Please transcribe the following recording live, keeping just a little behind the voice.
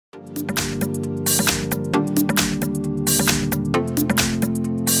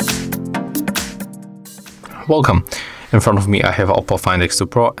Welcome! In front of me I have OPPO Find X2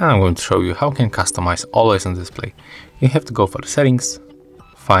 Pro and I'm going to show you how you can customize Always on Display. You have to go for the settings,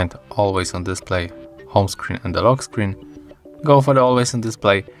 find Always on Display, home screen and the lock screen, go for the Always on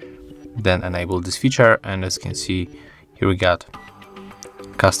Display, then enable this feature, and as you can see here we got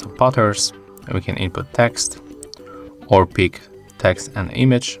custom patterns, and we can input text or pick text and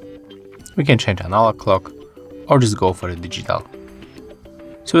image. We can change analog clock or just go for the digital.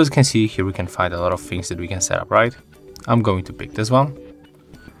 So as you can see here we can find a lot of things that we can set up, right? I'm going to pick this one,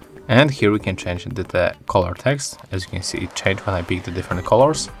 and here we can change the color text. As you can see it changed when I pick the different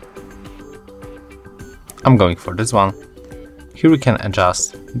colors. I'm going for this one. Here we can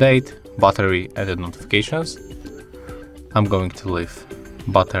adjust date, battery and the notifications. I'm going to leave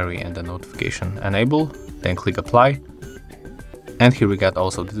battery and the notification enable, then click apply. And here we got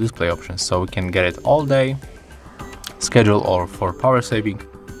also the display options, so we can get it all day, schedule or for power saving.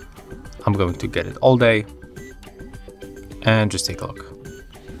 I'm going to get it all day and just take a look.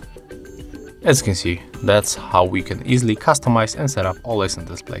 As you can see, that's how we can easily customize and set up Always on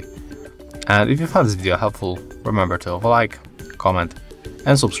Display. And if you found this video helpful, remember to leave a like, comment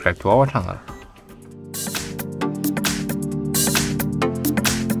and subscribe to our channel.